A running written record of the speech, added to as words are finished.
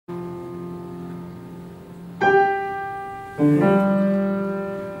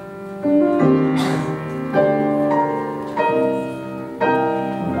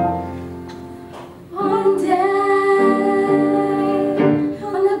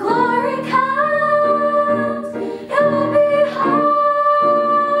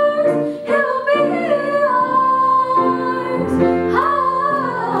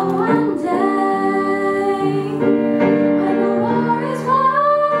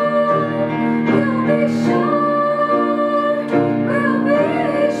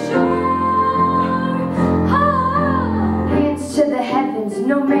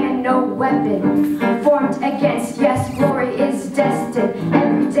No man, no weapon formed against, yes, glory is destined.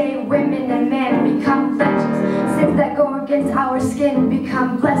 Everyday women and men become legends. Sins that go against our skin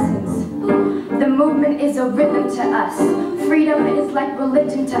become blessings. The movement is a rhythm to us. Freedom is like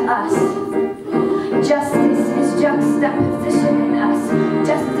religion to us. Justice is juxtaposition in us.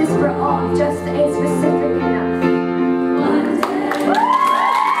 Justice for all, just ain't specific enough.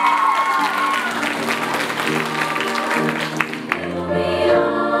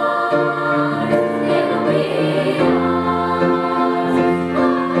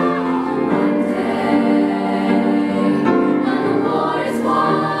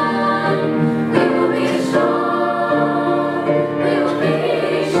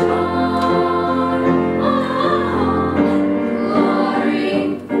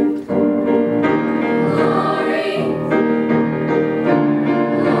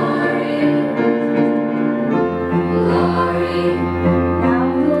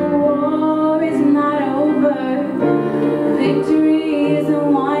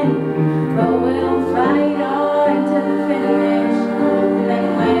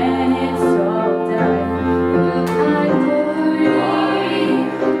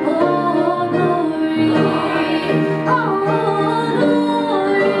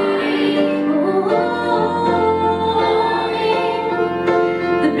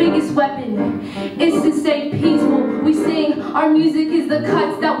 Is to stay peaceful. We sing, our music is the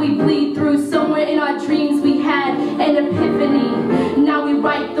cuts that we bleed through. Somewhere in our dreams we had an epiphany. Now we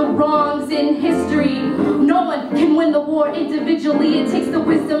right the wrongs in history. No one can win the war individually. It takes the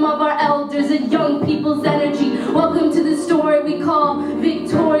wisdom of our elders and young people's energy. Welcome to the story we call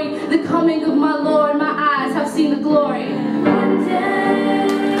victory. The coming of my Lord, my eyes have seen the glory.